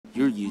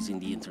You're using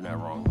the internet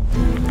wrong.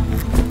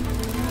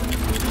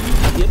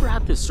 Have you ever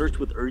had to search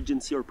with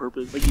urgency or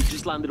purpose? Like you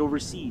just landed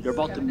overseas, you're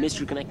about to miss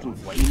your connecting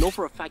flight. You know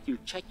for a fact you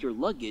checked your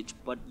luggage,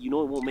 but you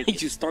know it won't make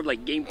it. You start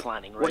like game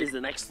planning, right? What is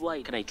the next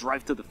flight? Can I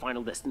drive to the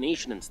final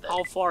destination instead?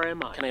 How far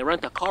am I? Can I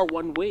rent a car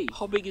one way?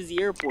 How big is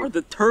the airport? Are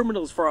the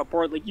terminals far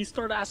apart? Like you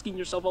start asking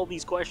yourself all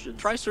these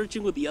questions. Try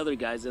searching with the other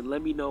guys and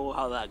let me know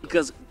how that goes.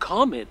 Because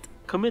Comet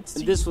commits.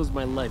 And this was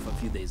my life a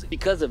few days ago.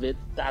 Because of it,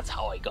 that's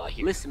how I got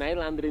here. Listen, I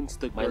landed in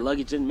Stuttgart. My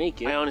luggage didn't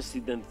make it. I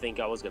honestly didn't think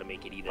I was gonna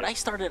make it either. But I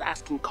started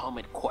asking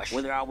Comet questions.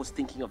 Whether I was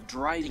thinking of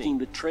driving, taking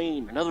the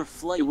train, another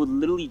flight. It would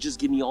literally just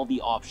give me all the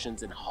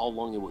options and how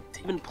long it would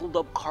take. I even pulled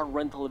up car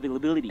rental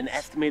availability and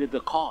estimated the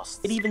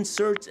cost. It even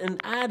searched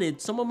and added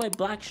some of my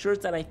black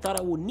shirts that I thought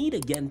I would need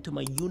again to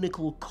my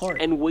Uniqlo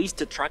cart. And ways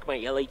to track my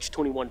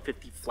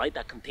LH2150 flight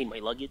that contained my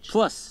luggage.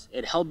 Plus,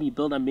 it helped me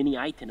build a mini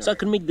itinerary so I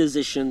could make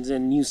decisions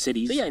in new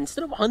cities. So yeah,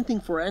 instead of hunting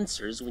for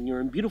answers when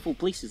you're in beautiful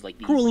places like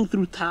these, scrolling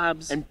through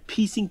tabs and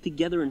piecing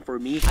together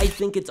information, I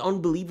think it's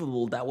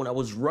unbelievable that when I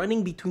was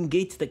running between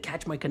gates to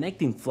catch my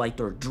connecting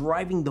flight or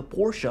driving the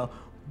Porsche,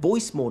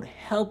 voice mode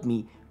helped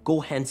me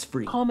go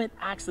hands-free. Comet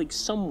acts like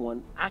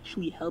someone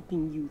actually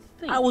helping you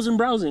think. I wasn't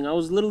browsing, I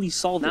was literally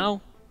solving.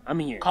 Now, I'm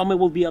here. Comet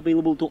will be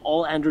available to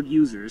all Android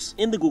users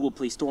in the Google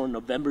Play Store on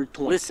November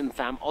 20th. Listen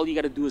fam, all you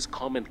gotta do is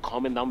comment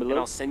down below and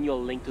I'll send you a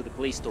link to the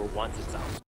Play Store once it's out.